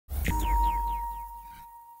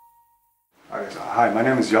Hi, my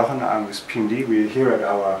name is Jochen. I'm with PMD. We're here at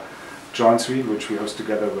our joint suite, which we host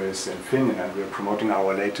together with Infineon, and we're promoting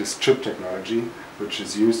our latest chip technology, which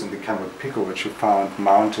is used in the CamBoard Pico, which you found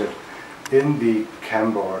mounted in the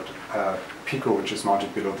CamBoard Pico, which is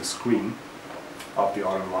mounted below the screen of the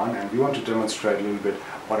all-in-one. And we want to demonstrate a little bit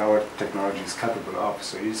what our technology is capable of.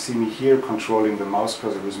 So you see me here controlling the mouse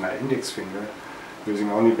cursor with my index finger,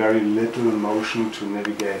 using only very little motion to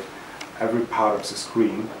navigate every part of the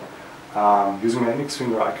screen. Using my index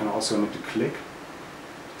finger I can also emit a click.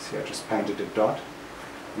 See, I just painted a dot.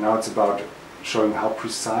 Now it's about showing how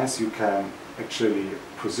precise you can actually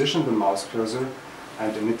position the mouse cursor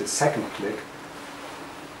and emit the second click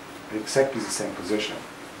in exactly the same position.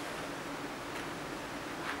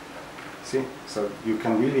 See, so you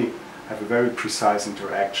can really have a very precise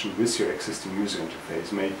interaction with your existing user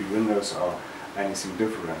interface, maybe Windows or anything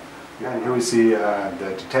different. And here we see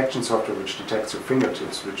the detection software which detects your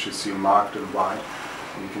fingertips, which you see marked in white.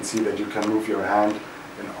 And you can see that you can move your hand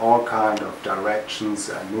in all kinds of directions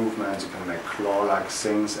and movements. You can make claw-like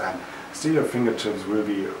things, and still your fingertips will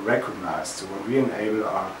be recognized. So what we enable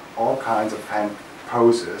are all kinds of hand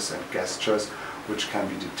poses and gestures which can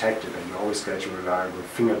be detected, and you always get your reliable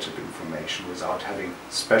fingertip information without having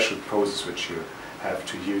special poses which you have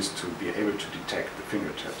to use to be able to detect the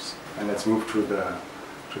fingertips. And let's move to the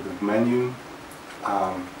menu.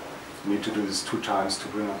 You need to do this 2 times to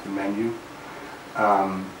bring up the menu.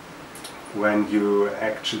 When you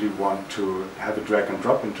actually want to have a drag and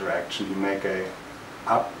drop interaction, you make a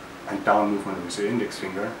up and down movement with your index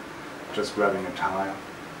finger, just grabbing a tile,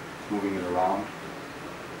 moving it around.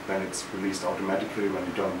 Then it's released automatically when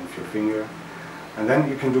you don't move your finger. And then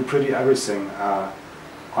you can do pretty everything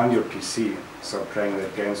on your PC. So playing the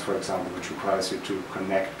games, for example, which requires you to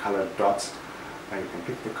connect colored dots. And you can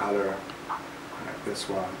pick the color, connect this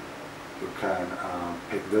one. You can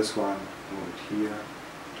pick this one, move it here,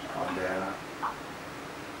 on there.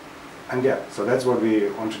 And yeah, so that's what we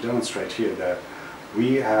want to demonstrate here, that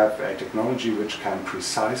we have a technology which can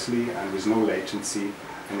precisely and with no latency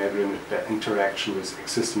enable the interaction with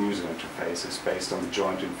existing user interfaces based on the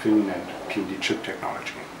joint Infineon and PMD chip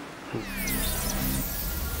technology.